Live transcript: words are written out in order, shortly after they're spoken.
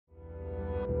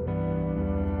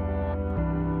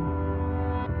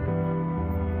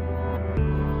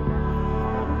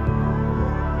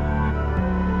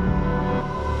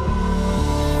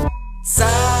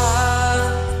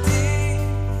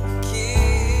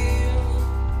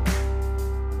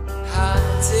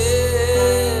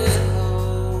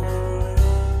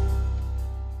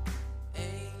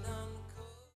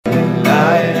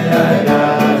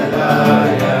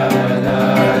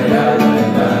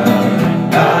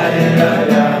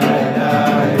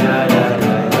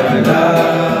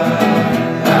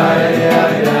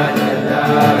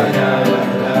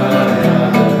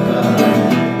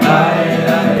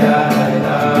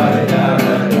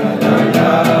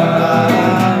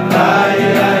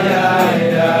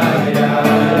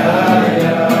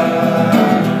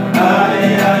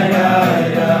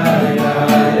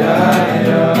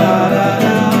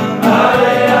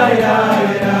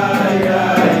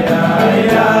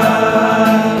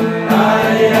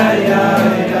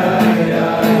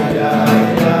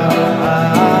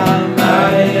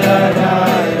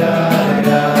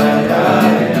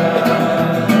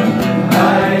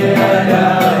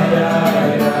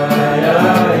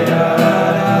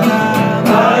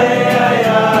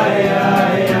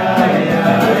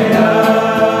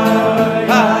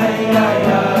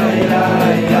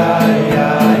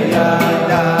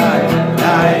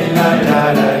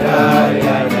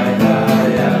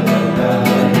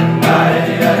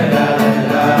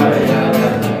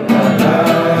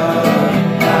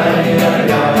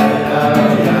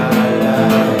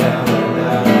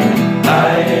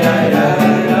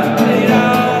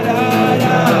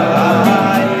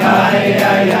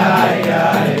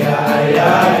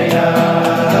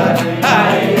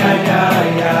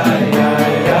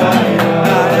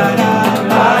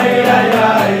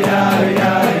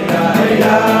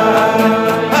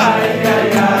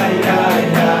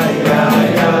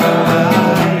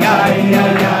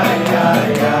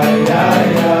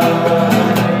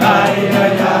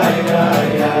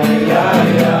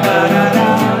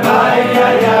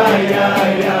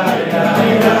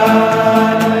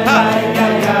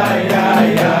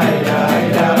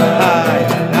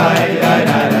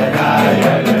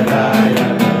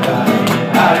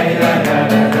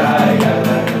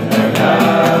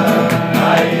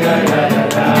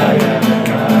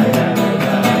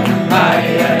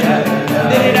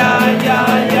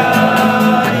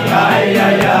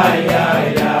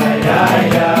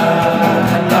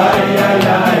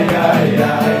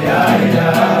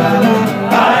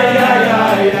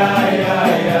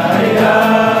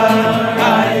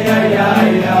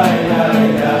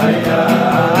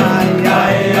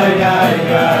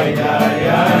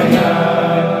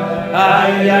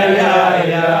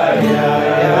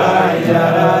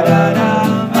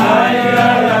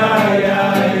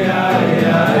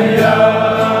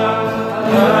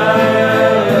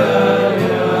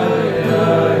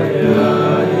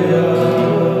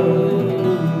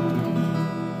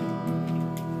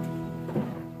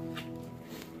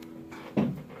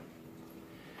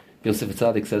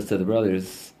Tzaddik says to the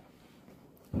brothers,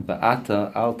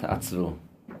 Va'ata al ta'atzvu.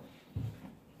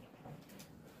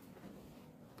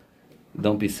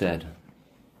 Don't be sad.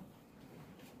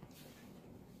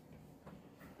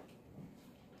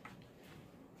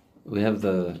 We have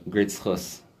the great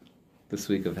schos this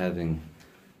week of having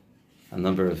a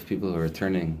number of people who are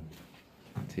returning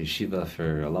to yeshiva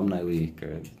for alumni week,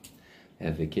 or they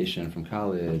have vacation from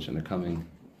college and they're coming.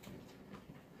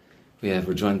 We're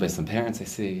joined by some parents, I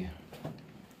see.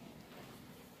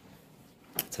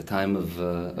 It's a time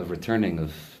of returning,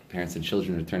 of parents and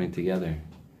children returning together.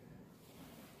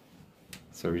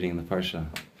 So reading in the Parsha,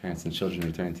 parents and children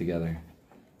returning together.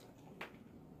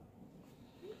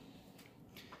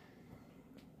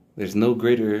 There's no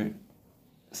greater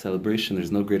celebration,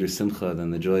 there's no greater simcha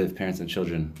than the joy of parents and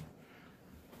children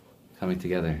coming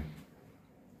together.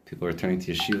 People returning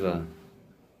to yeshiva.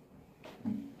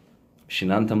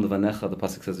 Shinantam levanecha, the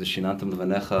pasuk says, Shinantam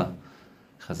levanecha,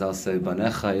 Chazal say,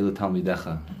 Banecha ilu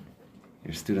talmidecha.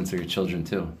 Your students are your children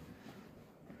too.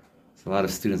 There's a lot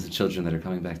of students and children that are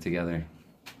coming back together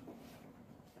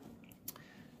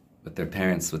with their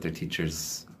parents, with their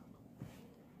teachers.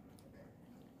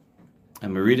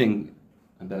 And we're reading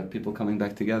about people coming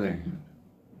back together.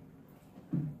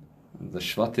 The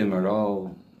Shvatim are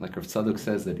all, like Rav Tzadok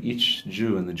says, that each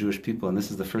Jew and the Jewish people, and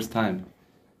this is the first time,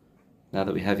 now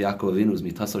that we have Yaakov Avinu's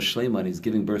Mitaso Shlema, and he's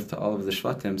giving birth to all of the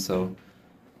Shvatim, so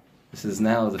this is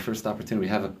now the first opportunity.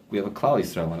 We have a Klal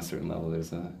Yisrael on a certain level.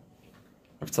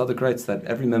 Rav Tzadok writes that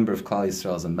every member of Klal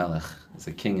Yisrael is a melech, is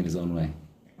a king in his own way,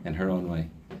 in her own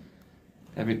way.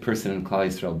 Every person in Klal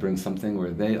Yisrael brings something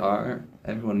where they are,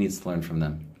 everyone needs to learn from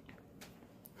them.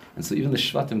 And so even the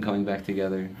Shvatim coming back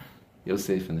together,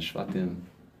 Yosef and the Shvatim,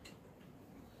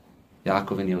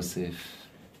 Yaakov and Yosef,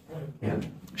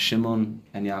 Shimon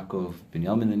and Yaakov,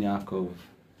 Binyamin and Yaakov,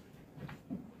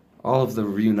 all of the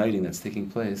reuniting that's taking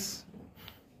place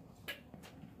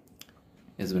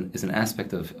is an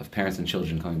aspect of parents and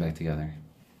children coming back together.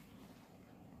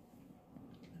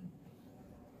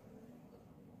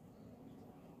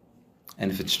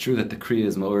 And if it's true that the Kriya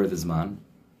is Ma'or the Zman,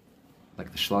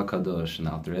 like the Shlach Kadosh and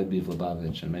the Alter Rebbe of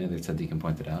Lubavitch and many other tzaddikim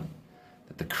pointed out,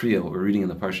 that the Kriya, what we're reading in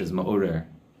the Parsha, is Ma'orer,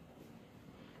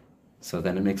 so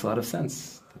then it makes a lot of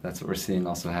sense that that's what we're seeing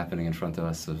also happening in front of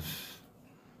us, of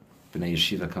B'nai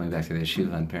Yeshiva coming back to the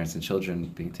Yeshiva and parents and children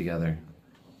being together.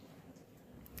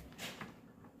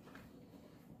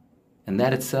 And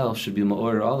that itself should be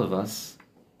Ma'or all of us,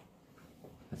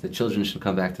 that the children should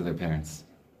come back to their parents.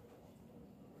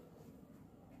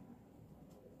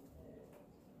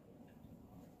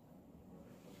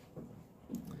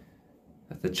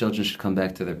 That the children should come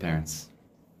back to their parents.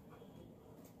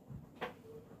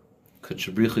 That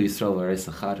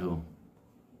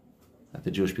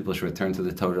the Jewish people should return to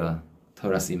the Torah,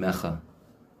 Torah Simecha,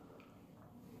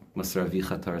 Musar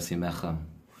Avicha, Torah Simecha.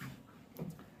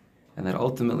 And that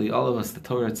ultimately all of us, the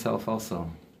Torah itself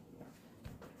also,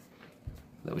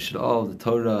 that we should all, the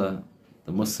Torah,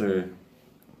 the Musar,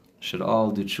 should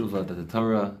all do tshuva, that the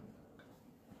Torah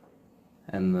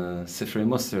and the Sifrei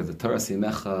Musar, the Torah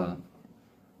Simecha,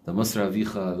 the Musar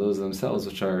Avicha, those themselves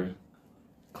which are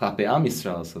Klape Am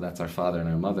Yisrael, so that's our father and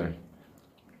our mother.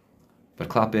 But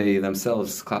Klape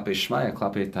themselves, Klape Shmaya,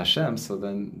 Klape Tashem, so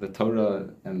then the Torah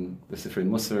and the Sifrei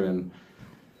Musar and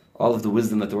all of the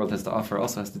wisdom that the world has to offer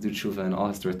also has to do tshuva and all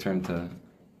has to return to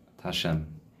Hashem.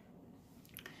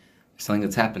 There's something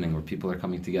that's happening where people are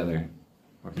coming together,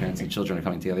 where parents and children are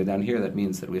coming together down here. That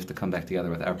means that we have to come back together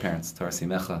with our parents, Torah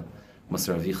Simecha,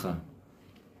 Musar Avicha.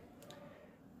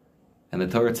 And the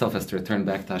Torah itself has to return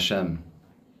back to Hashem.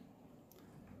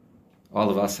 All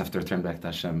of us have to return back to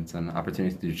Hashem. It's an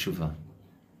opportunity to do tshuva.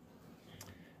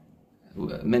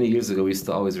 Many years ago, we used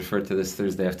to always refer to this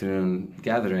Thursday afternoon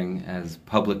gathering as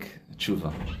public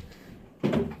tshuva.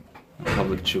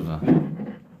 Public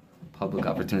tshuva. Public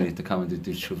opportunity to come and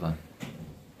do tshuva.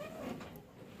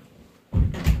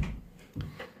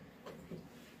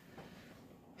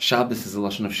 Shabbos is a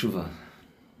lashon of tshuva.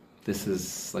 This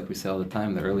is, like we say all the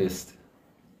time, the earliest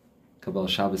Kabbalah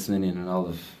Shabbos minyan in all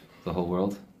of the whole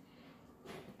world.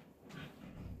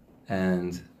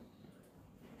 And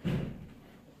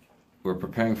we're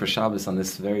preparing for Shabbos on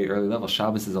this very early level.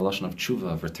 Shabbos is a lashon of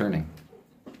tshuva, of returning.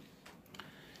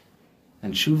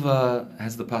 And tshuva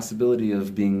has the possibility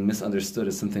of being misunderstood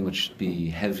as something which should be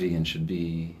heavy and should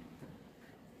be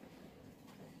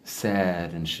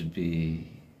sad and should be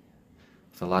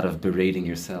with a lot of berating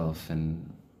yourself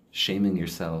and shaming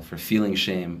yourself or feeling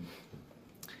shame.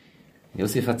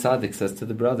 Yosef HaTzadik says to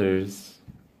the brothers,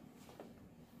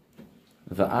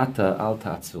 Va'ata al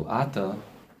tatzu. Ata,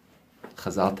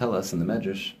 Chazal tell us in the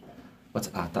Medrash, what's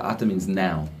ata? Ata means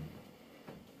now.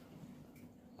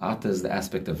 Ata is the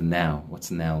aspect of now. What's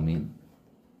now mean?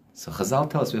 So Chazal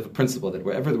tell us we have a principle that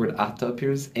wherever the word Ata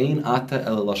appears, Ein Ata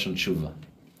el lashon tshuva.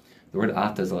 The word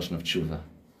Ata is a lashon of tshuva.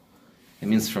 It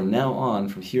means from now on,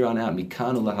 from here on out,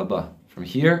 mikan ulahaba. From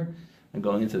here and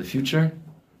going into the future,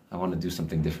 I want to do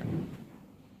something different.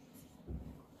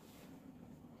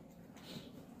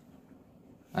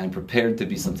 I am prepared to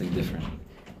be something different.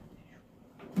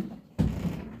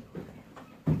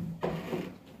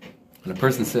 When a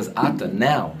person says Ata,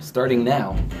 now, starting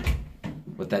now,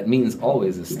 what that means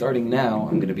always is starting now,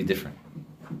 I'm going to be different.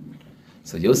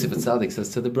 So Yosef Atzadik says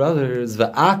to the brothers,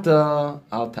 Va'ata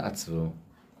al ta'atzvu.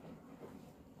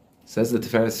 Says the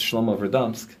Tiferes Shlomo of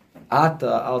Radomsk,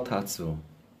 Ata al ta'atzvu.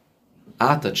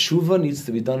 Ata, tshuva needs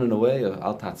to be done in a way of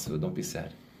al ta'atzvu, don't be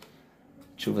sad.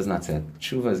 Tshuva is not sad.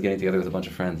 Tshuva is getting together with a bunch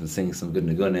of friends and singing some good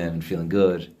nigunim and feeling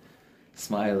good,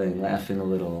 smiling, laughing a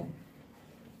little.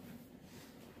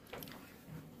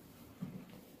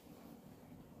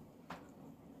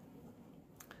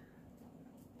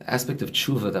 The aspect of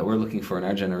tshuva that we're looking for in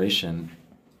our generation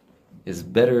is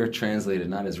better translated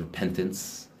not as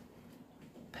repentance,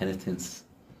 penitence.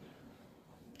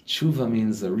 Tshuva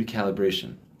means a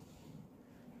recalibration.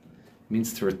 It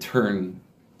means to return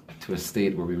to a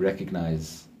state where we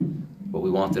recognize what we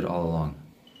wanted all along.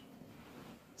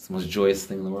 It's the most joyous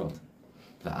thing in the world.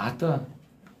 The Ata,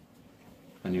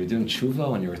 when you're doing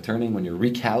tshuva, when you're returning, when you're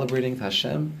recalibrating to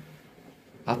Hashem,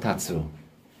 Atatsu.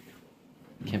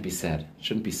 You can't be sad. It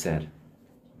shouldn't be sad.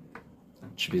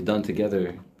 It should be done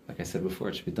together, like I said before,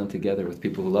 it should be done together with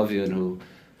people who love you and who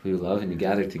you love, and you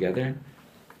gather together,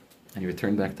 and you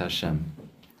return back to Hashem.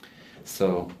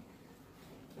 So,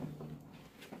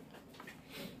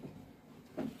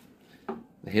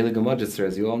 the Heilige Majitzer,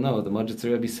 as you all know, the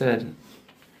Majitzer Rebbe said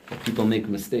that people make a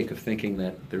mistake of thinking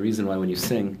that the reason why when you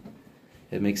sing,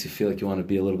 it makes you feel like you want to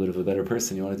be a little bit of a better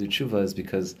person, you want to do tshuva, is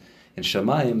because in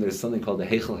Shamayim there's something called the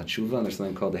Heichel HaTshuva, and there's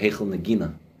something called the Heichel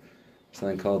Negina. There's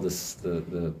something called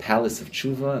the Palace of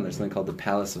Tshuva, and there's something called the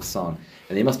Palace of Song.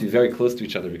 And they must be very close to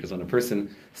each other, because when a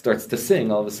person starts to sing,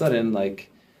 all of a sudden, like,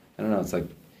 I don't know, it's like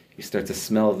you start to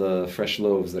smell the fresh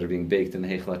loaves that are being baked in the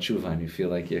Heichel HaTshuva, and you feel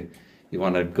like you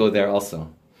want to go there also.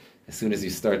 As soon as you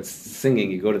start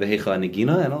singing, you go to the Heichel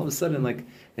Negina, and all of a sudden, like,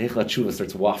 the Heichel HaTshuva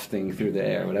starts wafting through the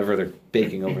air, whatever they're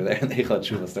baking over there, and the Heichel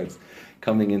HaTshuva starts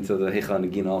coming into the Heichel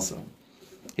Negina also.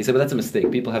 He said, but that's a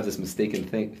mistake. People have this mistaken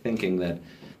thinking that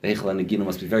the Heichel Negina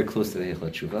must be very close to the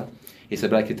Heichel Tshuva. He said,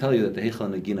 but I can tell you that the Heichel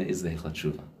Negina is the Heichel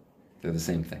Tshuva. They're the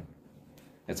same thing.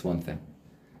 That's one thing.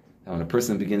 And when a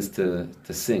person begins to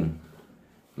sing,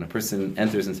 when a person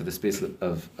enters into the space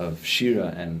of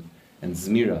Shira and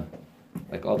Zmira,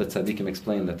 like all the tzaddikim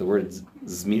explain that the word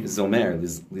zomer,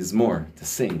 lizmor, to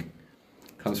sing,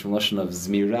 comes from lashon of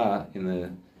zmira in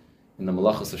the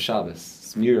malachos of Shabbos.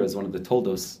 Zmira is one of the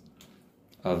toldos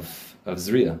of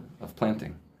zriya, of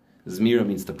planting. Zmira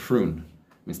means to prune,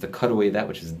 means to cut away that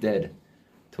which is dead,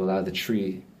 to allow the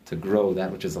tree to grow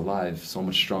that which is alive so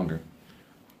much stronger.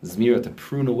 Zmira, to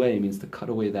prune away, means to cut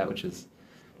away that which is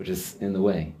in the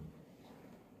way.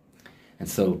 And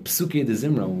so, Psukei de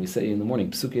Zimra, when we say in the morning,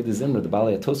 Psukei de Zimra, the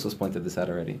Balei Atosos pointed this out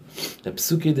already. That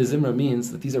Psukei de Zimra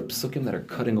means that these are psukim that are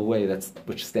cutting away, that's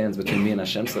which stands between me and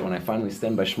Hashem, so that when I finally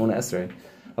stand by Shmona Esrei,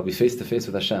 I'll be face to face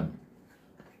with Hashem.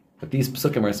 But these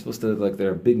psukim are supposed to, like,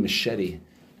 they're a big machete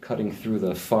cutting through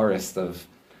the forest of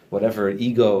whatever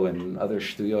ego and other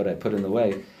shtuyot I put in the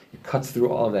way. It cuts through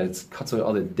all of that, it cuts away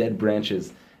all the dead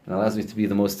branches, and allows me to be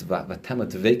the most Vatema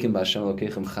Tvekim B'Hashem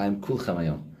Elokechem Chaim Kulchem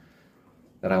Hayom.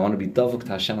 That I want to be davuk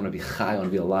to Hashem, I want to be chai, I want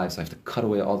to be alive, so I have to cut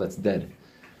away all that's dead.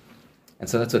 And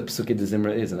so that's what Psukei de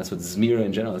Zimra is, and that's what Zmira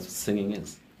in general, that's what singing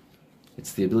is.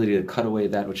 It's the ability to cut away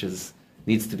that which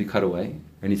needs to be cut away,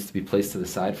 or needs to be placed to the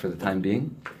side for the time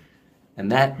being.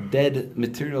 And that dead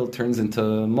material turns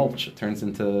into mulch, it turns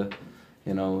into,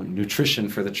 nutrition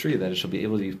for the tree, that it shall be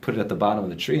able to put it at the bottom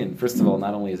of the tree. And first of all,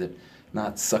 not only is it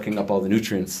not sucking up all the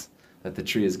nutrients that the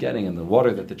tree is getting, and the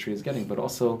water that the tree is getting, but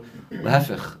also,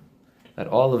 lehefich, that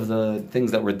all of the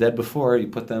things that were dead before, you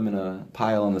put them in a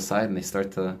pile on the side and they start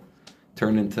to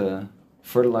turn into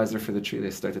fertilizer for the tree. They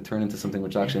start to turn into something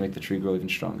which will actually make the tree grow even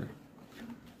stronger.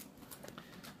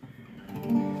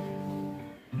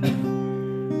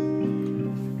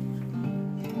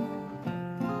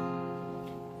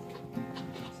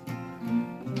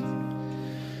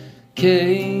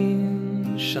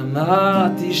 Kein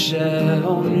shamati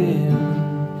she'omrim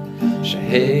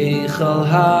she'heichel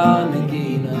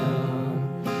ha'negina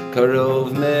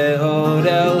Karov me'od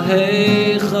el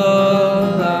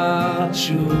heichel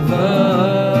HaTshuva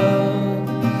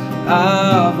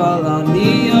Aval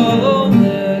ani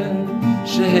omer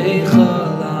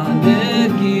sheheichel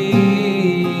hanegina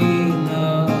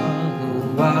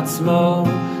עצמו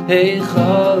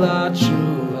היכל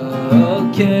התשובה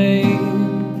כן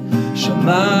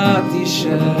שמעתי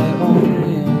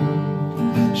שאומרים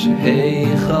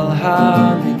שהיכל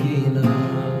הנגינה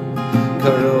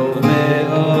קרוב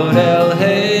מאוד אל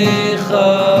היכל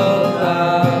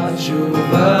התשובה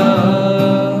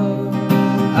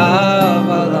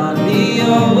אבל אני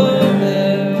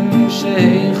אומר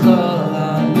שהיכל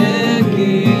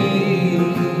הנגינה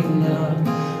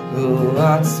הוא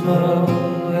עצמו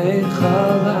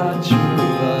היכל התשובה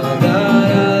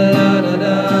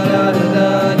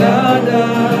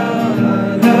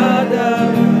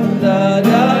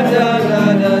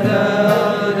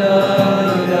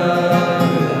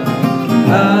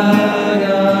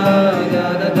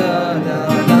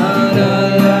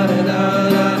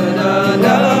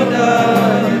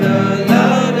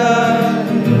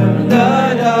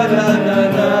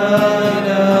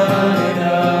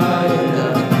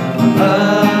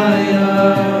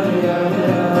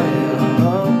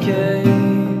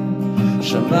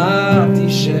שמעתי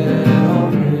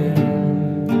שאומרים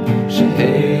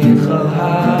שהיכל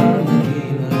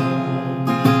הנגינה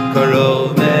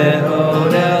קרוב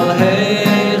מאוד אל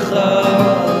היכל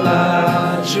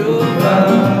התשובה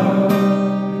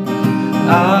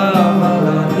אבל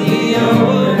אני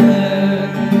אומר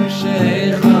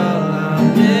שהיכל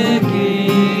הנגינה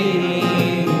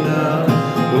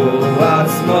הוא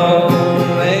עצמו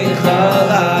היכל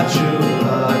התשובה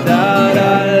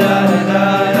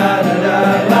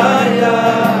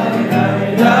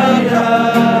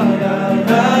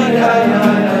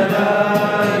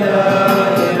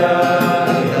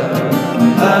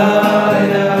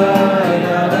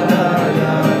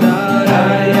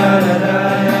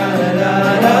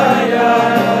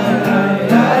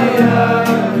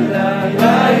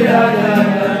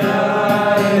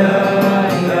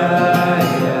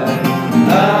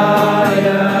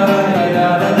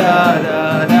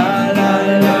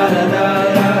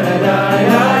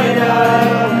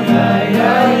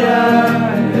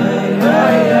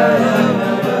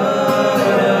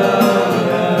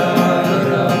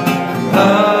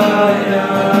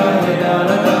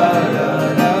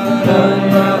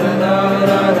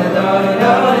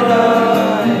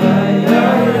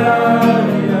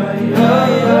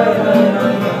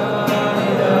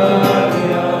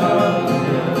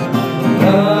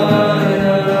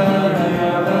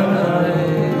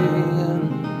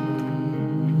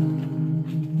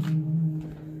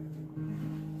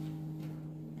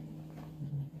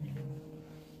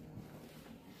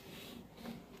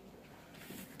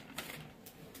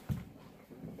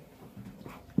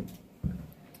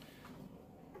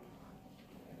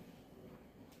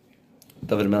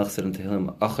David Melech said in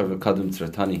Tehillim, Achar v'kadum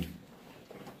tzratani.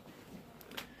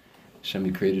 Hashem,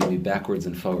 you created me backwards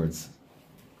and forwards.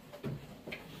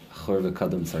 Achar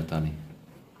v'kadum tzratani.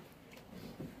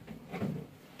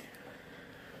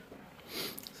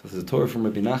 So this is a Torah from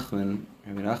Rabbi Nachman.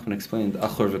 Rabbi Nachman explained,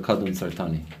 Achar v'kadum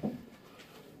tzratani.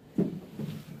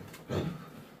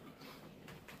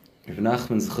 Rabbi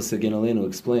Nachman's Chassid Gen Aleinu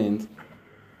explained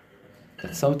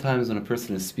that sometimes when a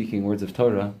person is speaking words of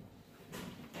Torah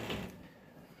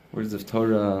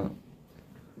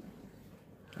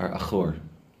are achor.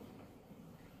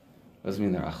 What does it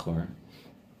mean they're achor?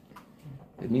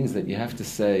 It means that you have to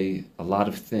say a lot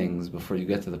of things before you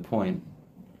get to the point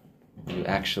where you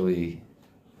actually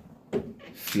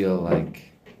feel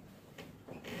like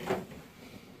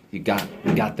you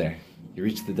got there. You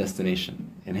reached the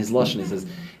destination. In his Lashon, he says,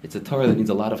 it's a Torah that needs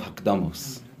a lot of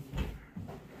hakdamos.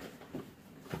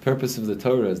 The purpose of the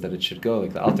Torah is that it should go,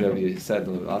 like the Alter Rebbe said,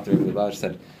 the Alter Rebbe Lubavitch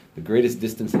said, the greatest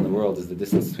distance in the world is the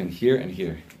distance between here and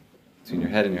here, between your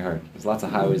head and your heart. There's lots of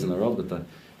highways in the world, but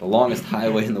the longest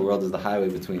highway in the world is the highway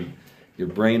between your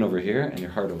brain over here and your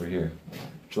heart over here,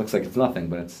 which looks like it's nothing,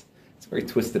 but it's a very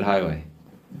twisted highway.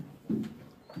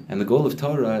 And the goal of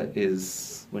Torah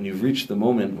is when you've reached the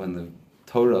moment when the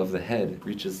Torah of the head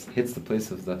hits the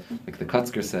place of like the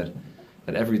Kotzker said,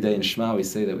 that every day in Shema we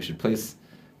say that we should place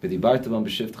we should place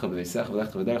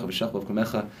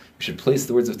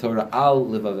the words of Torah al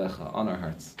livavecha, on our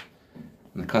hearts.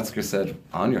 And the Kotzker said,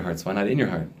 on your hearts, why not in your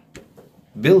heart?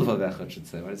 Bil vavecha, it should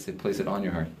say. Why did it say place it on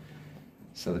your heart?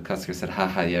 So the Kotzker said,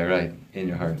 yeah, right, in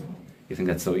your heart. You think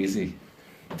that's so easy?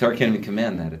 The Torah can't even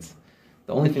command that. It's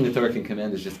the only thing the Torah can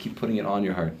command is just keep putting it on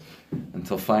your heart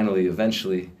until finally,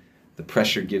 eventually, the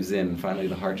pressure gives in, and finally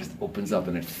the heart just opens up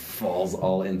and it falls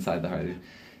all inside the heart.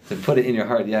 To put it in your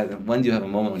heart, yeah, when do you have a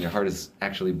moment when your heart is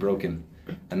actually broken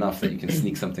enough that you can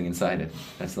sneak something inside it?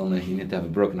 That's the only, you need to have a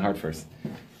broken heart first.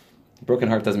 A broken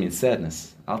heart doesn't mean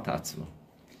sadness, al tatzvu.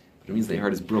 But it means that your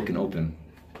heart is broken open.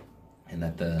 and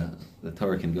that the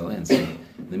Torah can go in. So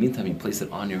in the meantime, you place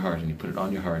it on your heart, and you put it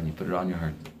on your heart, and you put it on your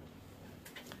heart.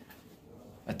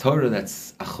 A Torah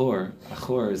that's achor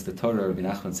is the Torah. Rabbi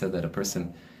Nachman said that a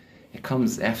person, it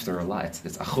comes after a lot.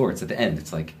 It's achor, it's at the end.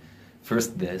 It's like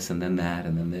first this, and then that,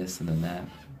 and then this, and then that.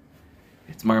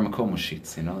 It's Mar Makomo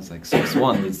sheets, it's like source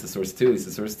 1 leads to source 2, leads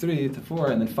to source 3, to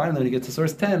 4, and then finally when you get to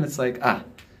source 10, it's like, now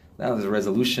there's a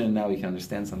resolution, now we can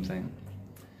understand something.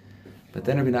 But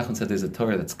then Rabbi Nachman said there's a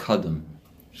Torah that's kadam,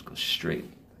 just goes straight.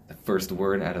 The first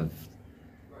word out of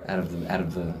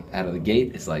the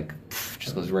gate is like,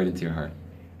 just goes right into your heart.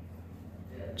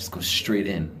 Just goes straight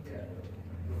in.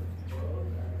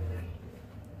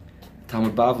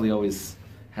 Talmud Bavli always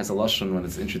has a lashon when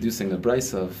it's introducing the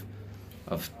brisa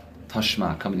of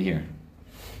Tashma, come in here.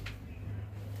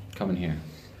 Come in here.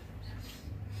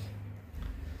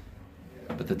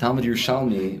 But the Talmud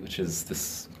Yerushalmi, which is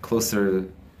this closer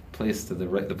place to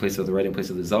the place of the writing place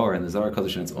of the Zohar, and the Zohar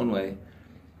Kodesh in its own way,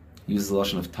 uses the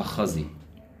lashon of Tachazi.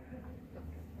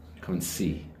 Come and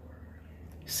see.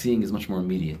 Seeing is much more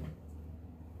immediate.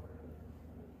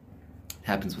 It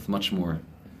happens with much more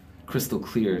crystal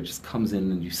clear. It just comes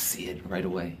in and you see it right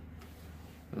away.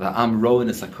 The Amro and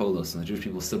Akolos, and the Jewish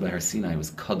people stood by Har Sinai,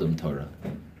 was Kadam Torah.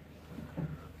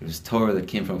 It was Torah that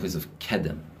came from a place of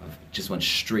Kedem, just went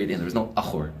straight in. There was no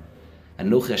Achor. And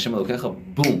Nochi Hashem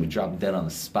Elokecha, boom, it dropped dead on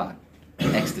the spot.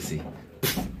 Ecstasy.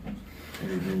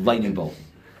 Lightning bolt.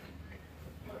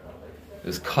 It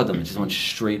was Kadam, it just went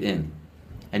straight in.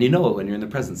 And you know it when you're in the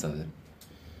presence of it.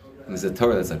 And there's a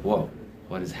Torah that's like, whoa,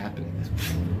 what is happening?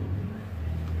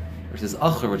 Versus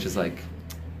Achor, which is like,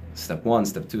 step 1,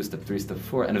 step 2, step 3, step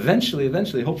 4, and eventually,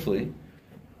 hopefully,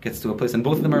 gets to a place, and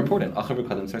both of them are important. Achar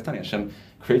v'kadam sartani. Hashem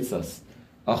creates us,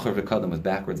 achar v'kadam, with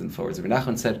backwards and forwards. Rabbi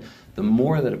Nachman said, the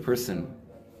more that a person,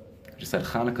 just at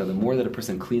Hanukkah, the more that a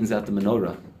person cleans out the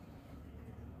menorah,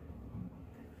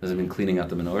 doesn't mean cleaning out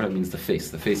the menorah, it means the face.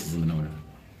 The face is the menorah.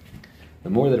 The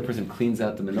more that a person cleans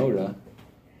out the menorah,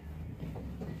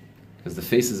 because the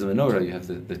face is a menorah, you have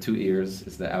the 2 ears,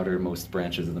 is the outermost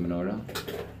branches of the menorah.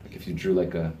 Like if you drew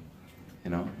like a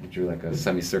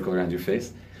semicircle around your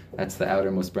face, that's the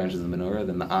outermost branches of the menorah.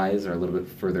 Then the eyes are a little bit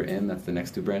further in, that's the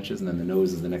next 2 branches, and then the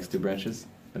nose is the next 2 branches,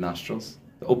 the nostrils,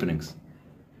 the openings,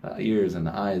 the ears and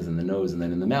the eyes and the nose, and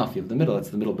then in the mouth you have the middle, that's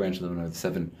the middle branch of the menorah, the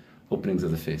 7 openings of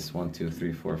the face, 1, 2,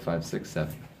 3, 4, 5, 6,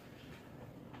 7.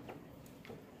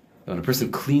 When a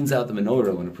person cleans out the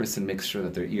menorah, when a person makes sure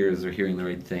that their ears are hearing the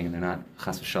right thing, and they're not,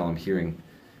 chas v'shalom, hearing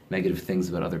negative things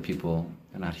about other people,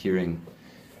 they're not hearing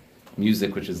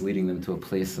music which is leading them to a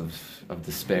place of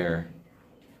despair.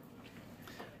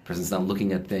 A person's not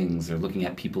looking at things or looking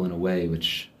at people in a way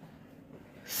which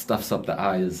stuffs up the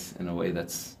eyes in a way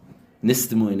that's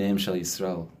nistimu ineim shel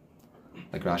Yisrael.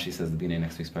 Like Rashi says at the beginning of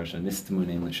next week's parsha, nistimu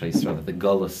ineim shel Yisrael, that the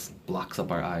gullus blocks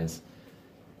up our eyes.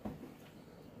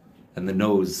 And the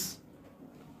nose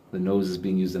is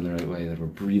being used in the right way, that we're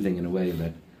breathing in a way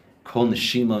that kol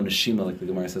neshima, like the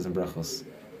Gemara says in Brachos,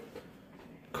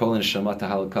 kol neshama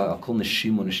tahalaka, kol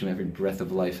neshima, every breath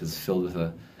of life is filled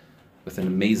with an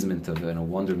amazement and a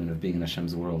wonderment of being in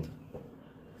Hashem's world.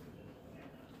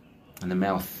 And the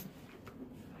mouth,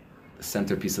 the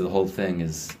centerpiece of the whole thing,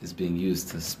 is being used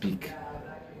to speak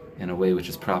in a way which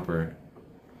is proper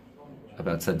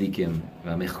about tzaddikim,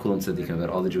 about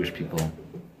all the Jewish people.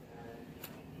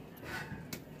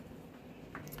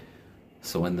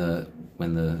 So when the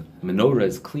menorah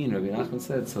is clean, Rabbi Nachman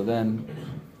said, so then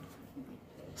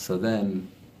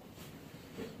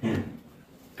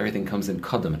everything comes in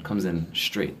kadam, it comes in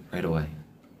straight, right away.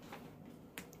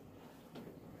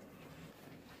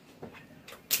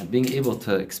 And being able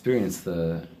to experience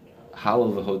the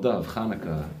halal v'hodah of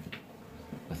Chanukah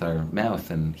with our mouth,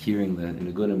 and hearing the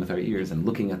nigunim with our ears, and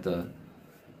looking at the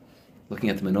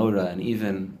menorah, and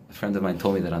even a friend of mine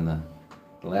told me that on the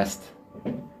last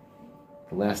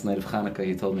night of Chanukah,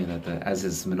 he told me that as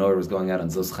his menorah was going out on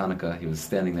Zos Chanukah, he was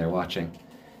standing there watching,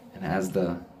 and as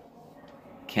the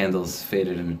candles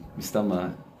faded, and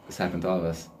Mistama, this happened to all of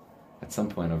us, at some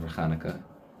point over Chanukah,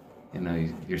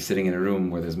 you're sitting in a room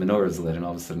where there's menorahs lit, and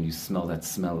all of a sudden you smell that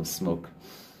smell of smoke.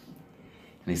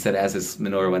 And he said as his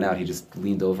menorah went out, he just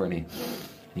leaned over and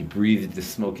he breathed the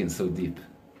smoke in so deep.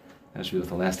 That should be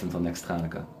what will last until next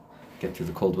Chanukah, get through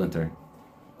the cold winter.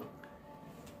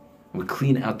 We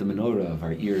clean out the menorah of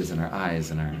our ears and our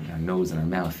eyes and our nose and our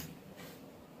mouth.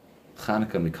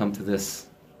 Chanukah, and we come to this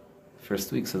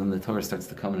first week, so then the Torah starts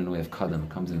to come in a way of kadam. It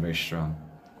comes in very strong.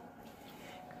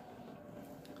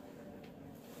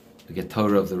 We get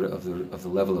Torah of the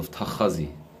level of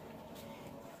tachazi.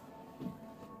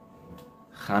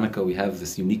 Hanukkah, we have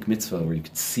this unique mitzvah where you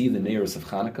can see the neiros of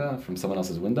Hanukkah from someone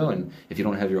else's window, and if you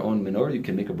don't have your own menorah, you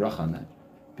can make a bracha on that.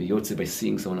 Be yotze by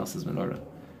seeing someone else's menorah.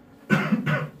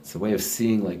 It's a way of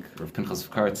seeing, like Rav Pinchas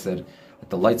of Karetz said, that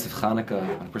the lights of Hanukkah,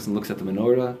 when a person looks at the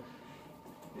menorah,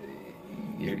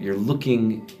 you're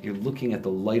looking at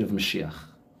the light of Mashiach,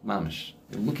 mamish.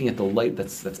 You're looking at the light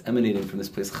that's emanating from this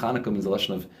place. Hanukkah means a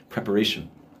lesson of preparation,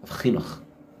 of chinuch,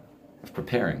 of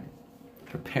preparing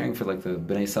for, like the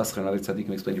Bnei Yissaschar and other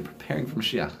tzaddikim explain, you're preparing for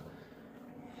Mashiach.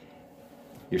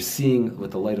 You're seeing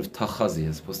with the light of Tachazi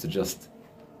as opposed to just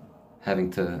having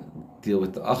to deal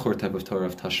with the Achor type of Torah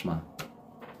of Tashma.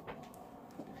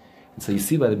 And so you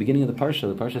see by the beginning of the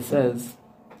Parsha says,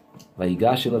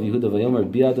 Vayigash elav Yehuda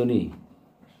vayomer bi Adoni.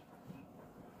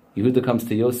 Yehuda comes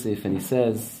to Yosef and he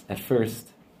says, at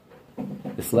first,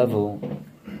 this level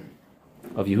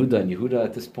of Yehuda, and Yehuda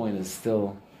at this point is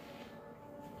still,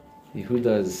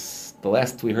 the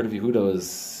last we heard of Yehuda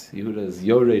is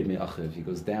Yored Me'achiv. He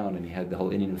goes down and he had the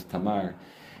whole inyan with Tamar,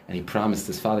 and he promised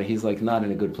his father, he's like not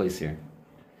in a good place here.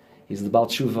 He's the Baal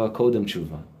Tshuva, Kodem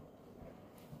Tshuva.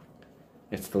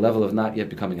 It's the level of not yet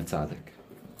becoming a tzaddik.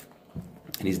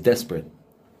 And he's desperate.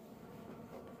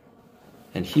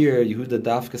 And here Yehuda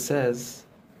Dafka says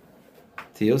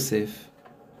to Yosef,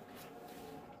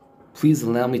 please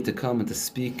allow me to come and to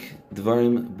speak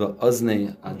Dvarim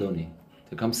Ba'aznei Adoni,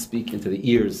 to come speak into the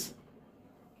ears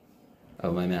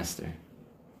of my master.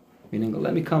 Meaning,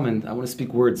 let me come and I want to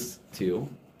speak words to you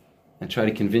and try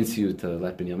to convince you to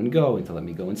let Binyamin go and to let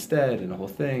me go instead and the whole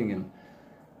thing.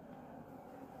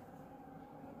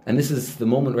 And this is the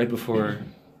moment right before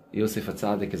Yosef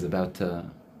HaTzadik is about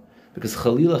to... Because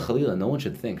Chalila, no one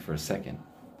should think for a second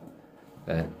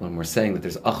that when we're saying that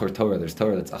there's Achor Torah, there's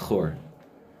Torah that's Achor.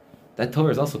 That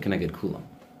Torah is also Keneged Kulam.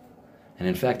 And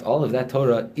in fact, all of that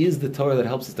Torah is the Torah that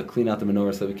helps us to clean out the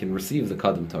menorah so that we can receive the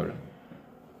Kadam Torah.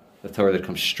 The Torah that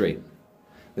comes straight.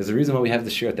 There's a reason why we have the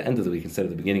shir at the end of the week instead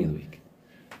of the beginning of the week.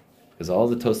 Because all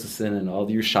the Tosasin and all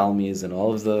the Yerushalmis and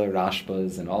all of the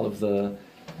Rashbas and all of the,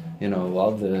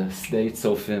 all the State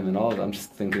Sofim and all of, I'm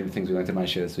just thinking of the things we learned in my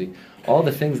shir this week. All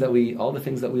the things that we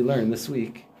learned this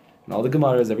week, and all the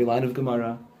Gemaras, every line of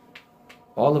Gemara,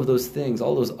 all of those things,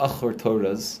 all those Achor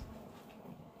Torahs,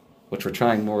 which we're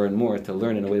trying more and more to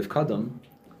learn in a way of Kadam,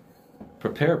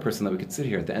 prepare a person that we could sit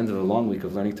here at the end of a long week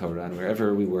of learning Torah, and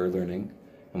wherever we were learning,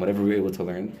 and whatever we were able to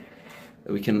learn,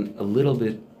 that we can a little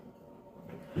bit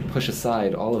push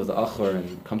aside all of the Achor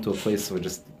and come to a place where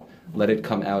just let it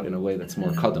come out in a way that's more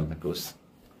Kadam, that goes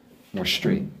more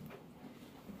straight.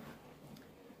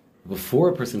 Before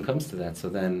a person comes to that, so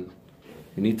then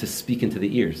you need to speak into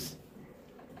the ears.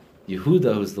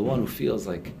 Yehuda is the one who feels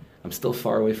like, I'm still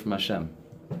far away from Hashem.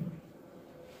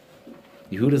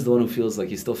 Yehuda is the one who feels like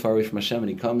he's still far away from Hashem, and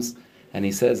he comes and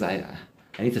he says, I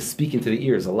need to speak into the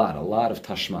ears a lot of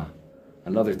tashma.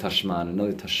 Another tashma,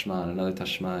 another tashma, another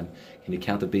tashma. Can you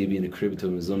count a baby in a crib to a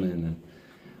mezumin? And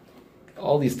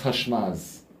all these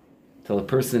tashmas, till a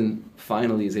person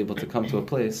finally is able to come to a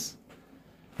place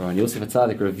where when Yosef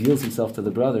HaTzadik reveals himself to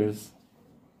the brothers,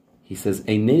 he says,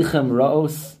 Einechem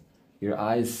ra'os, your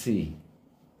eyes see.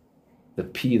 The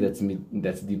P that's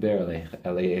diber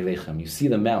elechem. You see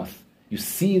the mouth. You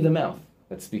see the mouth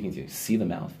that's speaking to you. You see the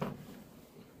mouth.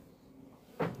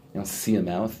 You don't see a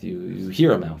mouth, you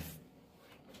hear a mouth.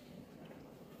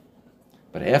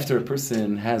 But after a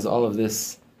person has all of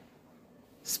this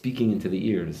speaking into the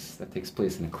ears that takes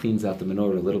place and it cleans out the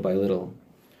menorah little by little,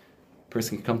 a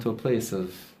person can come to a place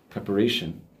of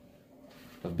preparation,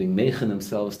 of being meichen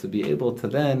themselves to be able to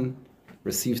then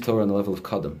receive Torah on the level of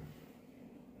Kadam.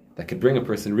 That could bring a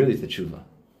person really to tshuva.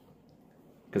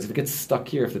 Because if it gets stuck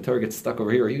here, if the Torah gets stuck over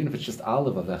here, or even if it's just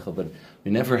Aleph Avecha, but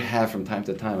we never have from time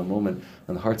to time a moment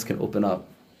when the hearts can open up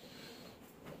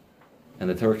and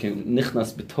the Torah can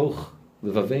nichnas betoch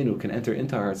levavenu, can enter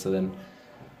into our hearts. So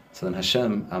then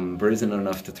Hashem, I'm brazen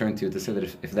enough to turn to you to say that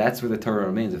if that's where the Torah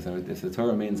remains, if the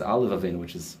Torah remains Aleph Avenu,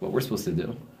 which is what we're supposed to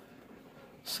do,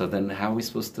 so then how are we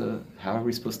supposed to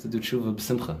do tshuva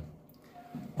b'simcha?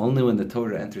 Only when the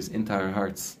Torah enters into our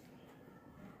hearts,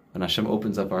 when Hashem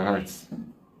opens up our hearts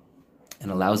and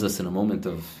allows us in a moment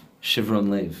of shivron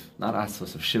leiv, not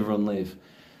asos, of shivron leiv,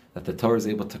 that the Torah is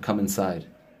able to come inside.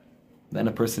 Then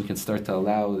a person can start to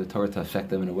allow the Torah to affect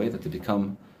them in a way that they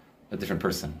become a different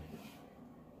person.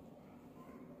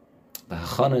 The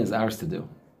hachana is ours to do.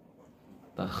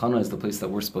 The hachana is the place that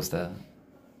we're supposed to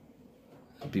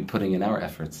be putting in our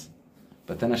efforts.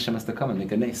 But then Hashem has to come and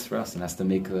make a nes for us, and has to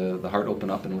make the heart open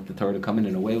up and let the Torah to come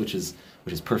in a way which is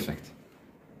perfect,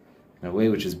 in a way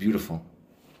which is beautiful,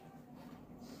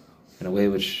 in a way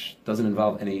which doesn't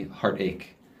involve any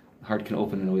heartache. The heart can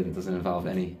open in a way that doesn't involve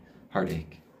any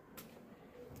heartache.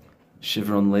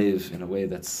 Shivron Lev in a way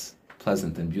that's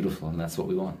pleasant and beautiful, and that's what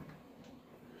we want.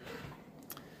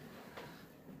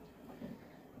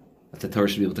 That the Torah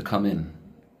should be able to come in.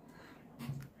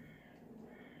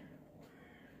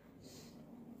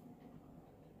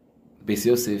 Beis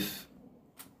Yosef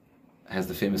has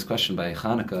the famous question by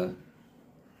Hanukkah.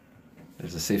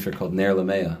 There's a sefer called Ner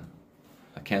Lameya,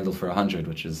 a candle for 100,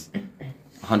 which is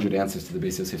 100 answers to the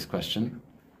Beis Yosef's question.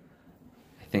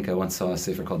 I think I once saw a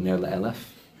sefer called Ner La'elef.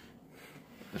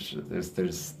 There's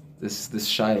this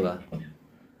shaila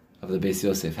of the Beis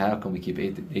Yosef. How can we keep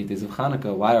 8 days of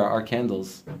Hanukkah? Why are our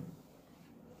candles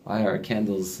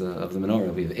of the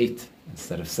menorah? We have 8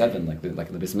 instead of 7, like in the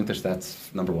Beis Mikdash.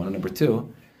 That's number 1, and number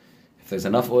 2. If there's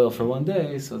enough oil for 1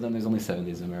 day, so then there's only 7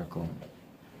 days of miracle.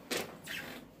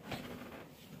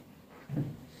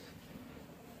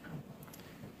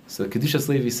 So Kedushas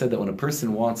Levi said that when a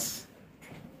person wants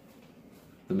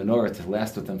the menorah to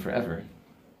last with them forever,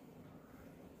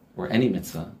 or any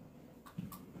mitzvah,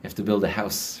 you have to build a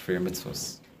house for your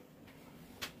mitzvahs.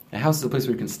 A house is a place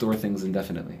where you can store things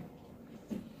indefinitely.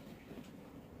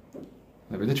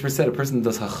 The Ritchie said a person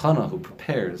does hachana, who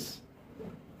prepares.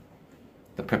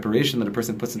 The preparation that a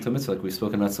person puts into a mitzvah, like we've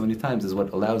spoken about so many times, is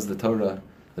what allows the Torah,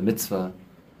 the mitzvah,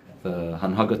 the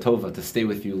hanhaga tova, to stay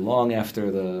with you long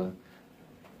after the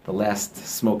last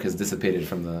smoke has dissipated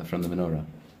from the menorah.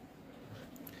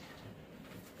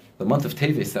 The month of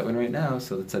Teves that we're in right now,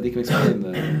 so the tzaddikim explain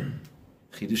the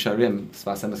Chidush Harim,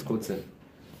 Sfas Emes quotes it.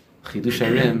 Chidush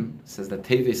Harim says that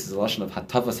Teves is a lashon of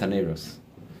hatavas haneros.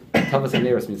 Hatavas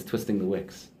haneros means twisting the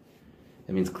wicks.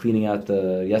 It means cleaning out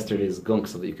the yesterday's gunk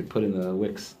so that you could put in the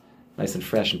wicks nice and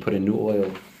fresh and put in new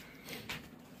oil.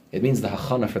 It means the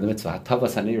hachana for the mitzvah.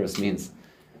 Hatavas haneros means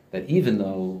that even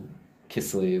though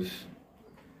Kislev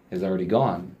is already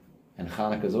gone and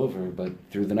Chanukah is over, but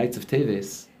through the nights of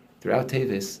Teves, throughout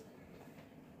Teves,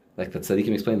 like the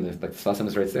tzaddikim explained, like the Sfas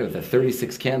Emes writes there, the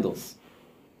 36 candles.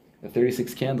 The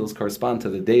 36 candles correspond to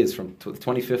the days from the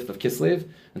 25th of Kislev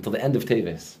until the end of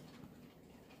Teves,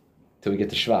 till we get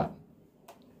to Shvat.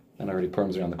 And already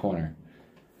Purim's around the corner.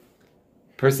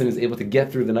 Person is able to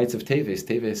get through the nights of Teves.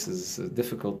 Teves is a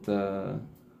difficult. Teves,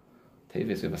 we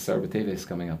have a Sarba Teves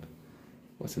coming up.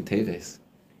 What's in Teves?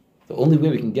 The only way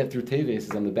we can get through Teves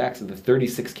is on the backs of the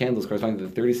 36 candles corresponding to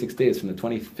the 36 days from the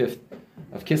 25th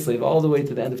of Kislev all the way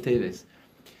to the end of Teves.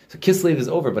 So Kislev is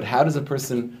over, but how does a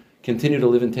person continue to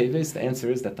live in Teves? The answer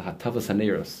is that the Hatavas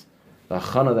Haneros, the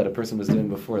Achana that a person was doing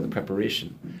before, the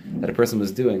preparation that a person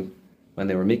was doing when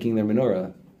they were making their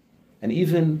menorah, and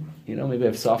even, maybe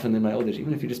I've softened in my old age,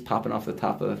 even if you're just popping off the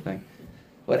top of the thing,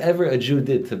 whatever a Jew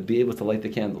did to be able to light the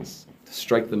candles, to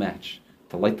strike the match,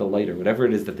 to light the lighter, whatever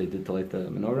it is that they did to light the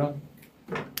menorah,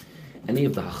 any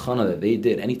of the hachana that they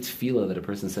did, any tefillah that a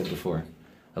person said before,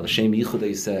 Al Hashem Yichud that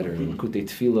you said, or Likutei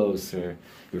Tfilos, or you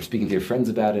were speaking to your friends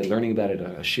about it, learning about it,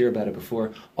 a shir about it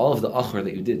before, all of the achor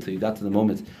that you did till you got to the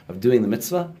moment of doing the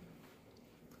mitzvah,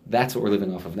 that's what we're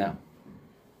living off of now.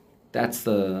 That's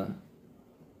the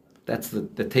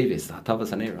teves, the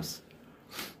hatavas haneros.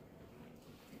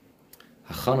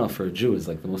 Hachana for a Jew is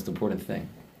like the most important thing.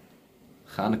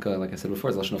 Chanukah, like I said before,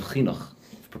 is a lashon of chinuch,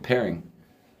 of preparing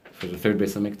for the third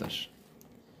Beis HaMikdash.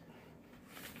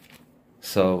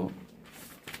 So,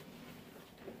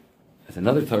 there's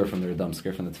another Torah from the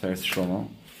Radomsker, from the Tiferes Shlomo.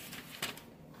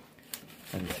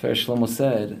 And the Tiferes Shlomo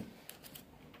said,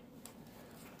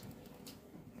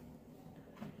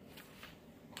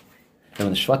 and when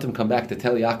the Shvatim come back to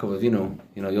tell Yaakov Avinu,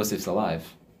 Yosef's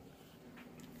alive.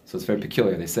 So it's very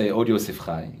peculiar. They say, Od Yosef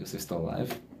Chai, Yosef's still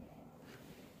alive.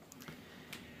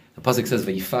 The pasuk says,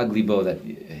 Vayifag libo, that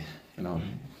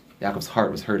Yaakov's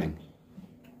heart was hurting,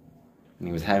 and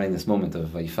he was having this moment of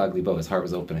Vayifag libo. His heart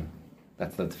was opening.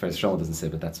 That's the first Shlomo doesn't say,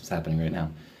 but that's what's happening right now.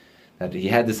 That he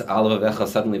had this alav avecha.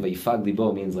 Suddenly, Vayifag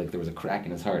libo means like there was a crack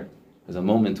in his heart. There's a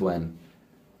moment when,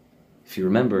 if you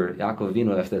remember, Yaakov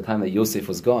Avinu, after the time that Yosef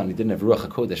was gone, he didn't have Ruach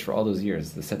HaKodesh for all those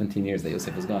years, the 17 years that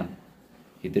Yosef was gone.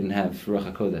 He didn't have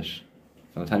Ruach HaKodesh.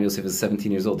 From the time Yosef was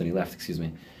 17 years old, and he left, he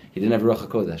didn't have Ruach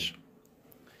HaKodesh.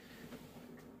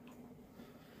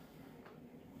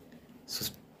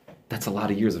 So that's a lot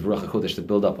of years of Ruach HaKodesh to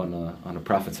build up on a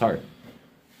prophet's heart.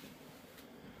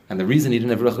 And the reason he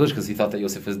didn't have Ruach HaKodesh because he thought that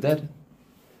Yosef is dead.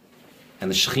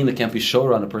 And the Shekhinah can't be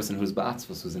shora on a person who's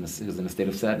ba'atzvus, who's in a state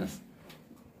of sadness.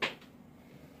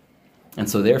 And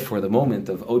so therefore, the moment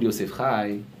of Od Yosef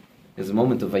Chai is a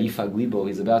moment of Vayifag libo.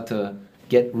 He's about to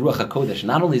get Ruach HaKodesh.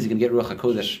 Not only is he going to get Ruach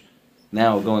HaKodesh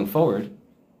now going forward,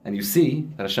 and you see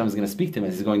that Hashem is going to speak to him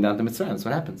as he's going down to Mitzrayim. That's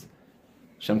what happens.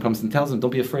 Hashem comes and tells him,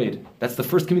 don't be afraid. That's the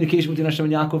first communication between Hashem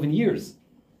and Yaakov in years.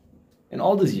 In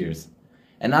all those years.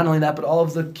 And not only that, but all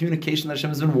of the communication that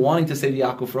Hashem has been wanting to say to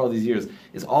Yaakov for all these years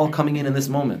is all coming in this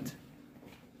moment.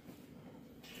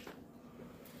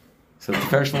 So the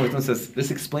Tiferes Shlomo says,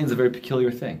 this explains a very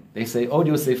peculiar thing. They say, Od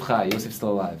Yosef Chai, Yosef's still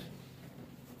alive.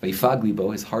 Vayifag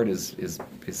libo, his heart he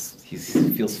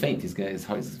feels faint. His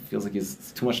heart feels like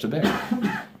it's too much to bear.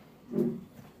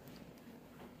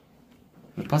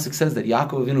 The pasuk says that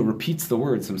Yaakov Avinu repeats the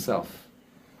words himself,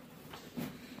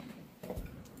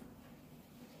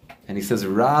 and he says,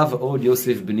 "Rav od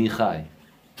Yosef b'ni Chai."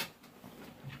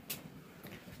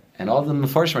 And all the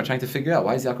Mefarshim are trying to figure out,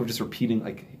 why is Yaakov just repeating?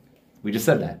 Like we just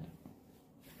said that,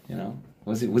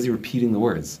 was he repeating the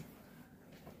words?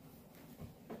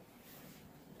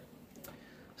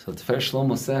 So Tiferes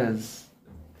Shlomo says,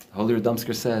 the Holy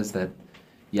Radomsker says that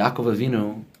Yaakov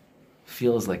Avinu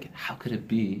feels like, how could it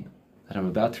be that I'm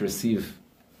about to receive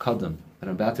Kadam, that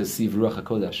I'm about to receive Ruach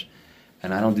HaKodesh,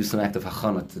 and I don't do some act of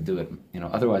Hachana to do it?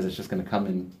 Otherwise it's just going to come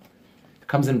in. It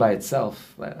comes in by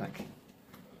itself. Like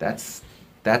that's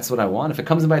what I want. If it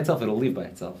comes in by itself, it'll leave by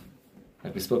itself.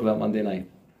 Like we spoke about Monday night.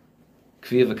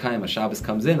 Kviya V'Kayim, a Shabbos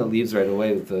comes in, it leaves right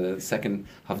away. With the second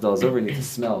Havdalah is over, you need to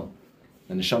smell.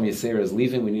 And the Neshama Yisera is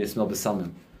leaving, we need to smell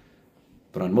B'samim.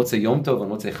 But on Motzei Yom Tov, on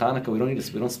Motzei Chanukah, we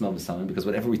don't smell B'samim, because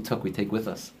whatever we took, we take with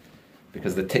us.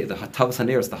 Because the Tavas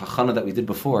HaNeros, the Hachana that we did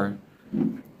before,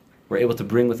 we're able to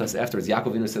bring with us afterwards.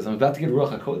 Yaakov Avinu says, I'm about to get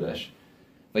Ruach HaKodesh.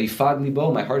 Vayifag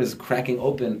libo, my heart is cracking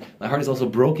open. My heart is also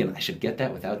broken. I should get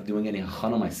that without doing any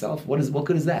Hachana myself. What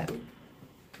good is that?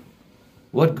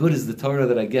 What good is the Torah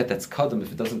that I get that's Kadam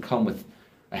if it doesn't come with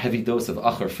a heavy dose of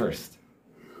Achar first?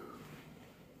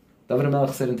 David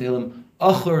HaMelech said in Tehillim,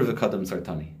 Achar v'Kadam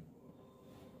Sartani.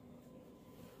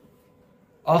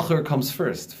 Achar comes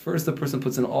first. First the person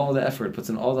puts in all the effort, puts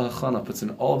in all the Hachana, puts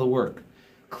in all the work,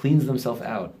 cleans themselves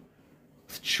out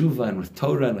with tshuva and with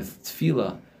Torah and with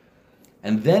tefillah.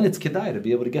 And then it's kedai to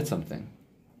be able to get something.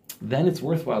 Then it's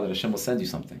worthwhile that Hashem will send you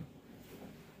something.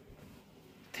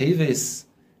 Teves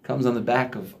comes on the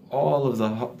back of all of the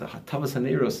Tavas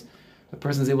HaNeiros. The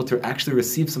person is able to actually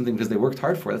receive something because they worked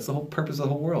hard for it. That's the whole purpose of the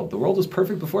whole world. The world was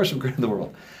perfect before Hashem created the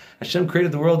world. Hashem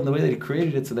created the world in the way that He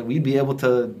created it so that we'd be able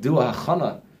to do a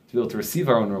hachana, to be able to receive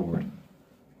our own reward.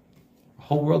 The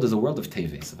whole world is a world of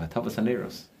teves, of Tavas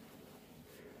HaNeiros.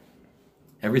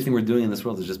 Everything we're doing in this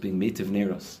world is just being meitiv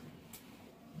neiros.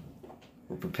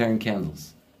 We're preparing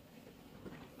candles.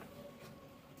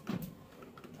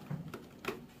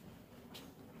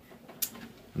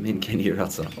 Amen. Ken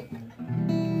Yiratzah.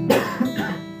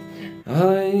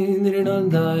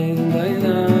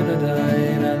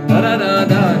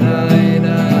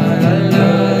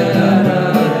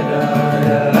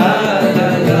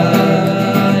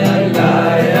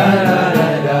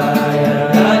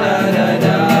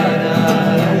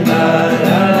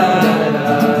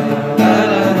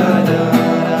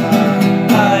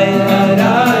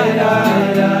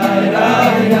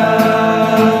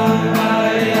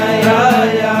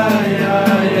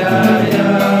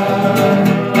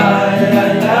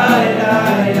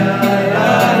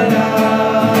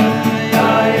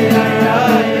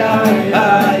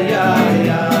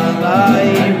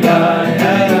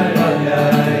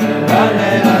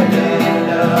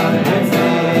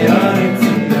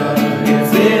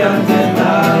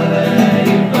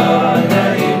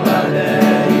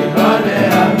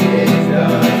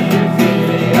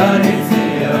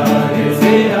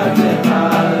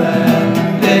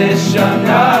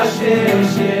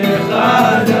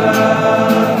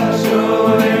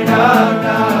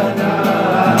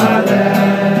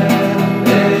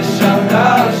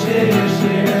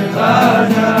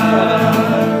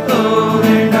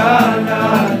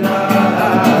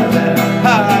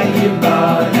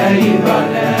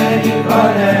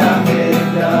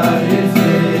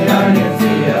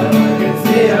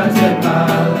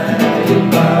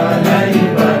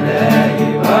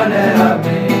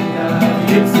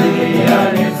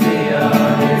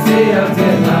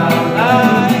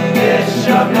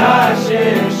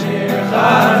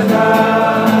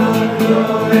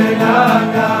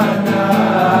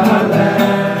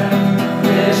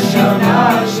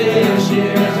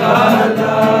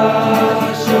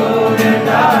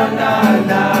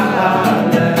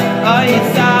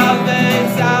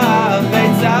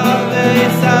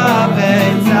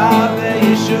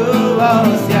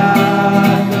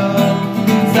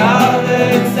 Salve,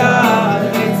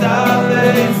 salve,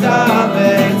 salve, salve.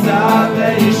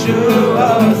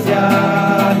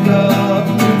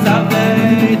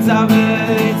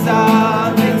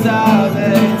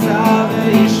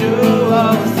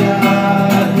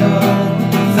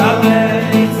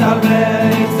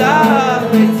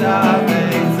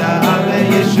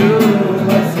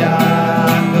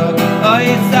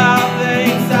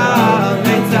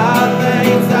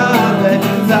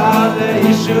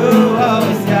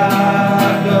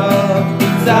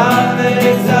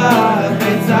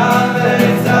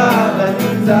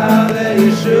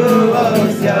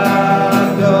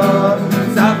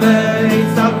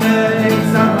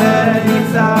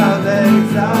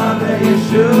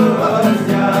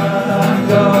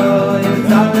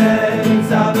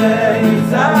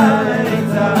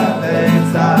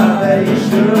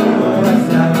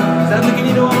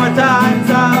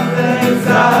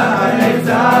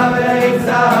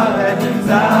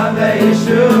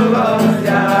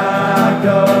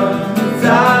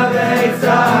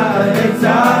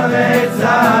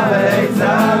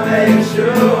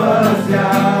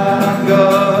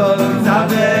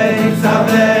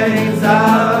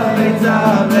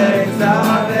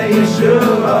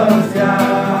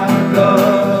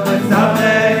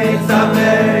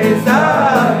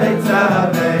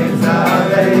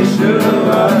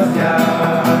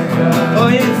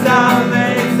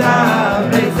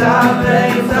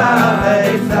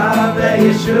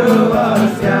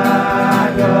 Yeshuos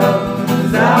Yaakov.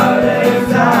 Zave,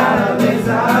 Zave,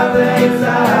 Zave,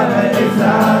 Zave,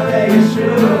 Zave,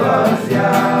 Yeshuos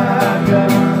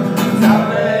Yaakov.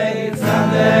 Zave,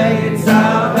 Zave,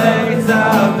 Zave,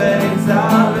 Zave,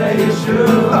 Zave,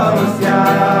 Yeshuos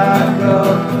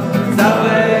Yaakov.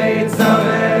 Zave,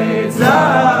 Zave,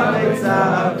 Zave,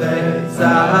 Zave,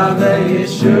 Zave,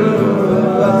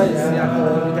 Yeshuos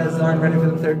Yaakov. You guys aren't ready for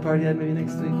the third part yet? Maybe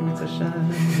next week. It's a shot.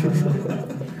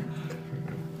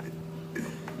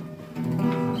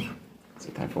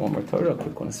 So time for one more Torah.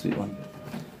 Quick one, a sweet one.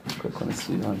 Quick one, a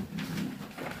sweet one.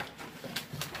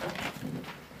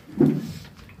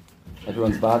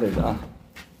 Everyone's bothered,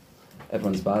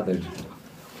 Everyone's bothered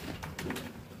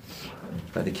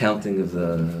by the counting of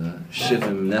the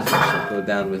Shivim Nefesh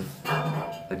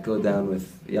that go down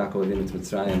with Yaakov Avinu to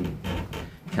Mitzrayim.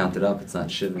 Count it up, it's not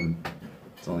Shivim,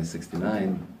 it's only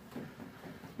 69.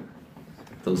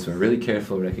 Those who are really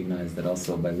careful recognize that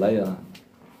also by Leah,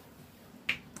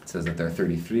 it says that there are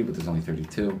 33, but there's only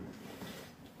 32.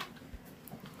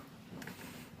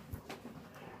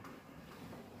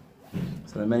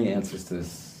 So there are many answers to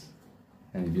this,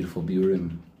 many beautiful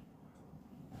biurim.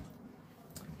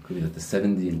 Could be that the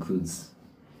 70 includes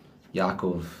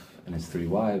Yaakov and his 3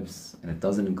 wives, and it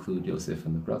doesn't include Yosef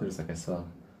and the brothers, like I saw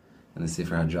in the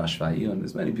Sefer Hadrash Va'iyun.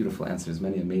 There's many beautiful answers,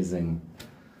 many amazing.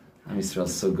 Am Yisrael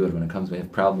is so good when it comes. We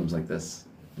have problems like this.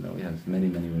 You know, we have many,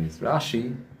 many ways.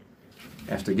 Rashi,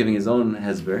 after giving his own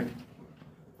hesber,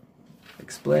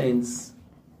 explains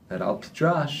that al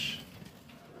Pidrash,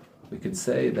 we could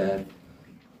say that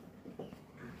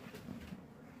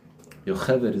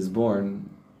Yocheved is born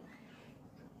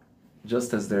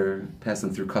just as they're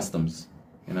passing through customs.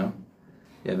 You know,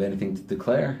 you have anything to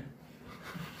declare?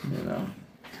 You know.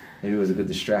 Maybe it was a good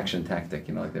distraction tactic,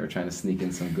 you know, like they were trying to sneak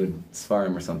in some good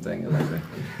Sfarim or something, like they're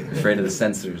afraid of the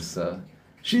censors. So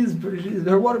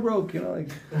her water broke, you know, like.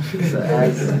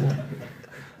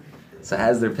 So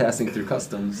as they're passing through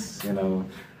customs, you know,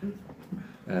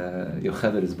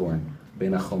 Yocheved is born,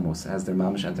 Bein HaChomos, as their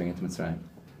mamash entering into Mitzrayim.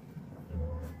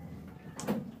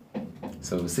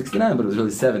 So it was 69, but it was really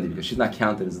 70 because she's not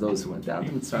counted as those who went down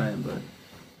to Mitzrayim, but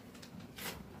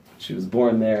she was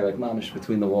born there, like mamash,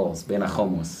 between the walls, Bein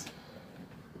HaChomos.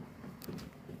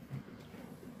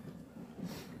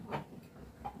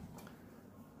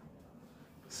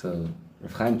 So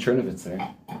Rav Chaim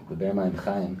Chernowitzer, the Ber Mayim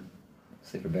Chaim,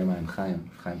 Sefer Ber Mayim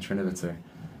Chaim, Chaim Chernowitzer,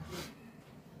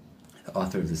 the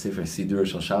author of the Sefer Sidur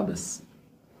Shel Shabbos,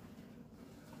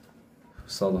 who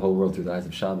saw the whole world through the eyes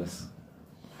of Shabbos.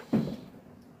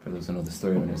 For those who know the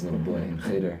story, when he was a little boy in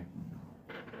Cheder.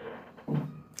 Alright,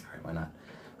 why not?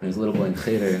 When he was a little boy in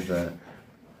Cheder, the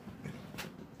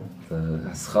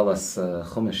Haschalas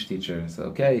Chumash teacher said,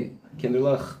 okay,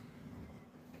 Kinderlach,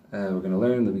 we're going to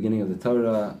learn the beginning of the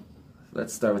Torah.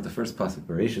 Let's start with the first pasuk.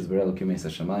 Bereshis bara Elokim es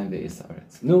hashamayim ve'es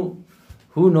haaretz. No,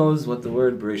 who knows what the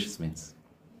word Bereshis means?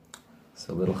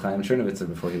 So little Chaim Chernowitzer,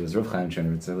 before he was Rav Chaim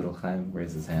Chernowitzer, little Chaim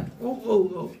raised his hand.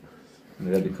 Oh. And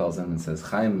the Rebbe calls him and says,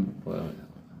 Chaim,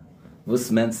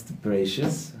 was meinst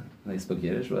Bereshis? And they spoke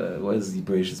Yiddish. What does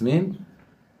Bereshis mean?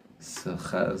 So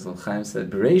Chaim said,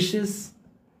 Bereshis,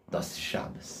 das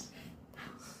Shabbos.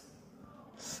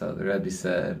 So the Rebbe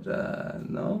said,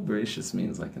 no, Bereshis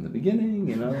means like in the beginning,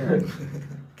 you know, like,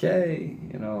 okay,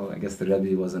 you know, I guess the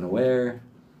Rebbe wasn't aware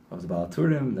of the Baal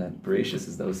Turim, that Bereshis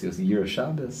is the Osios Yira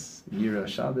Shabbos. Yira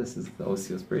Shabbos is the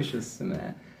Osios Bereshis,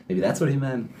 and maybe that's what he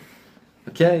meant.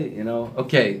 Okay, you know,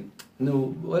 okay.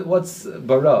 No, what's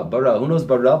bara? Bara. Who knows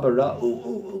bara? Bara.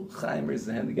 Ooh. Chaim raised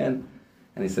his hand again.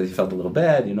 And he said he felt a little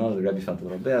bad, you know, the Rebbe felt a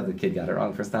little bad. The kid got it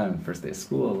wrong first time, first day of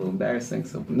school, a little embarrassing.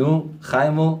 So, no,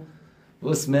 Chaimu,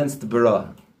 was meinst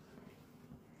bara?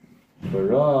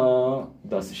 Bara,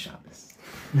 das ist Shabbos.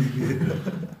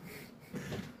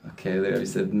 Okay, the Rebbe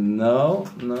said, no,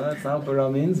 that's not what bara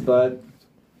means, but,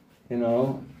 you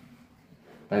know,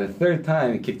 by the third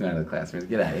time, he kicked him out of the class. He said,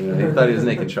 get out of here. He thought he was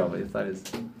making trouble. He thought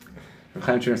Rav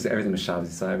Chaim Chernowitzer said everything was Shabbos.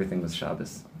 He saw everything was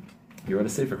Shabbos. He wrote a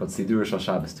sefer called Sidur Shel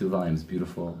Shabbos, 2 volumes,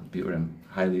 beautiful, biurim.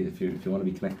 Highly, if you want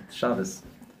to be connected to Shabbos,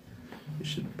 you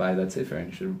should buy that sefer and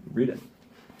you should read it.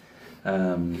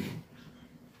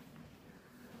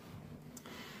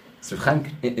 So Rav Chaim,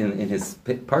 in his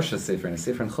Parsha sefer, in his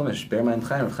sefer in Chumash, Ber Mayim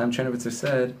Chaim, Rav Chaim Chernowitzer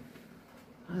said,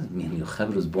 what does it mean?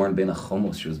 Yocheved was born Bein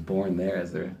HaChomos. She was born there.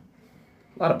 As there a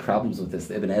lot of problems with this.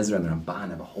 The Ibn Ezra and the Ramban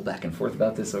have a whole back and forth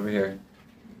about this over here.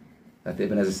 That the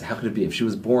Ibn Ezra said, how could it be? If she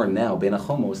was born now, Bein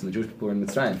HaChomos, and the Jewish people were in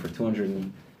Mitzrayim for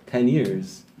 210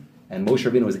 years, and Moshe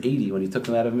Rabbeinu was 80 when he took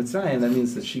them out of Mitzrayim, that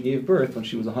means that she gave birth when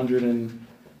she was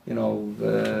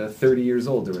 130 years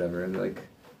old or whatever. And like,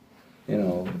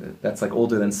 That's like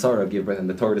older than Sarah gave birth, and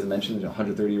the Torah doesn't mention a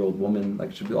 130-year-old woman. Like,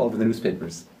 it should be all over the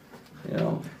newspapers.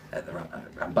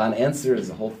 Ramban answers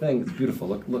the whole thing. It's beautiful.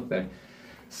 Look there.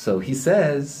 So he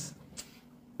says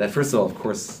that first of all, of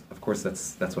course,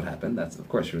 that's what happened. Of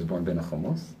course, she was born ben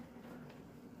Achomos,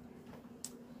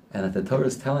 and that the Torah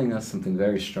is telling us something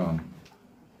very strong.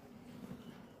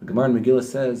 The Gemara in Megillah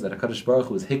says that HaKadosh Baruch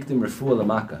Hu is hikdim refuah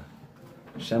lamaka.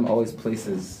 Hashem always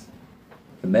places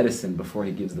the medicine before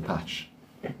He gives the patch.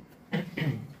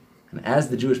 And as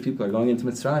the Jewish people are going into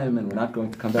Mitzrayim, and we're not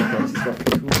going to come back to Eretz Yisrael for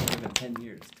 210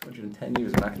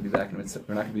 years, we're not going to be back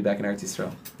in Eretz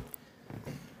Yisrael.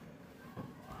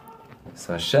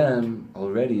 So Hashem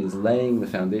already is laying the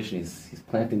foundation. He's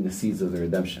planting the seeds of the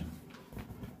redemption.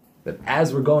 That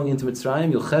as we're going into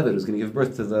Mitzrayim, Yocheved, who's going to give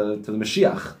birth to the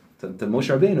Mashiach, to Moshe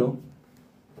Rabbeinu,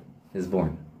 is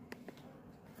born.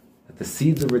 That the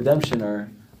seeds of redemption are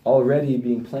already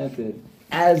being planted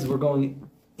as we're going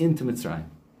into Mitzrayim.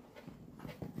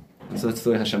 And so that's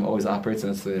the way Hashem always operates,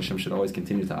 and that's the way Hashem should always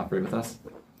continue to operate with us.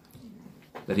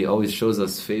 That He always shows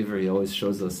us favor, He always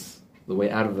shows us the way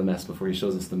out of the mess before He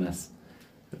shows us the mess.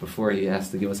 That before He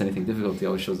has to give us anything difficult, He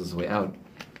always shows us the way out.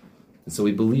 And so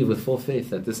we believe with full faith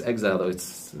that this exile, though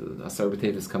it's Asar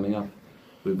B'Tev is coming up,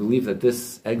 we believe that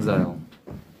this exile,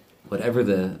 whatever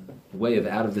the way of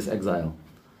out of this exile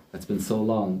that's been so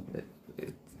long,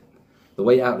 the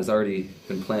way out has already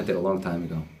been planted a long time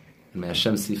ago. And may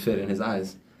Hashem see fit in His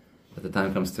eyes that the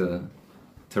time comes to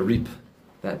reap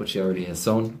that which He already has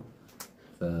sown.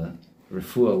 The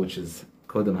refuah, which is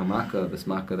Kodem HaMaka, this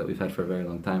Makkah that we've had for a very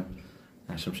long time.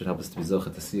 Hashem should help us to be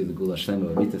zocha to see the Gula Shlema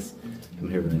of Amitis. From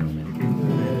here, Amen.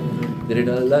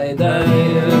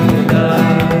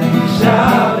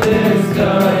 Shabbos,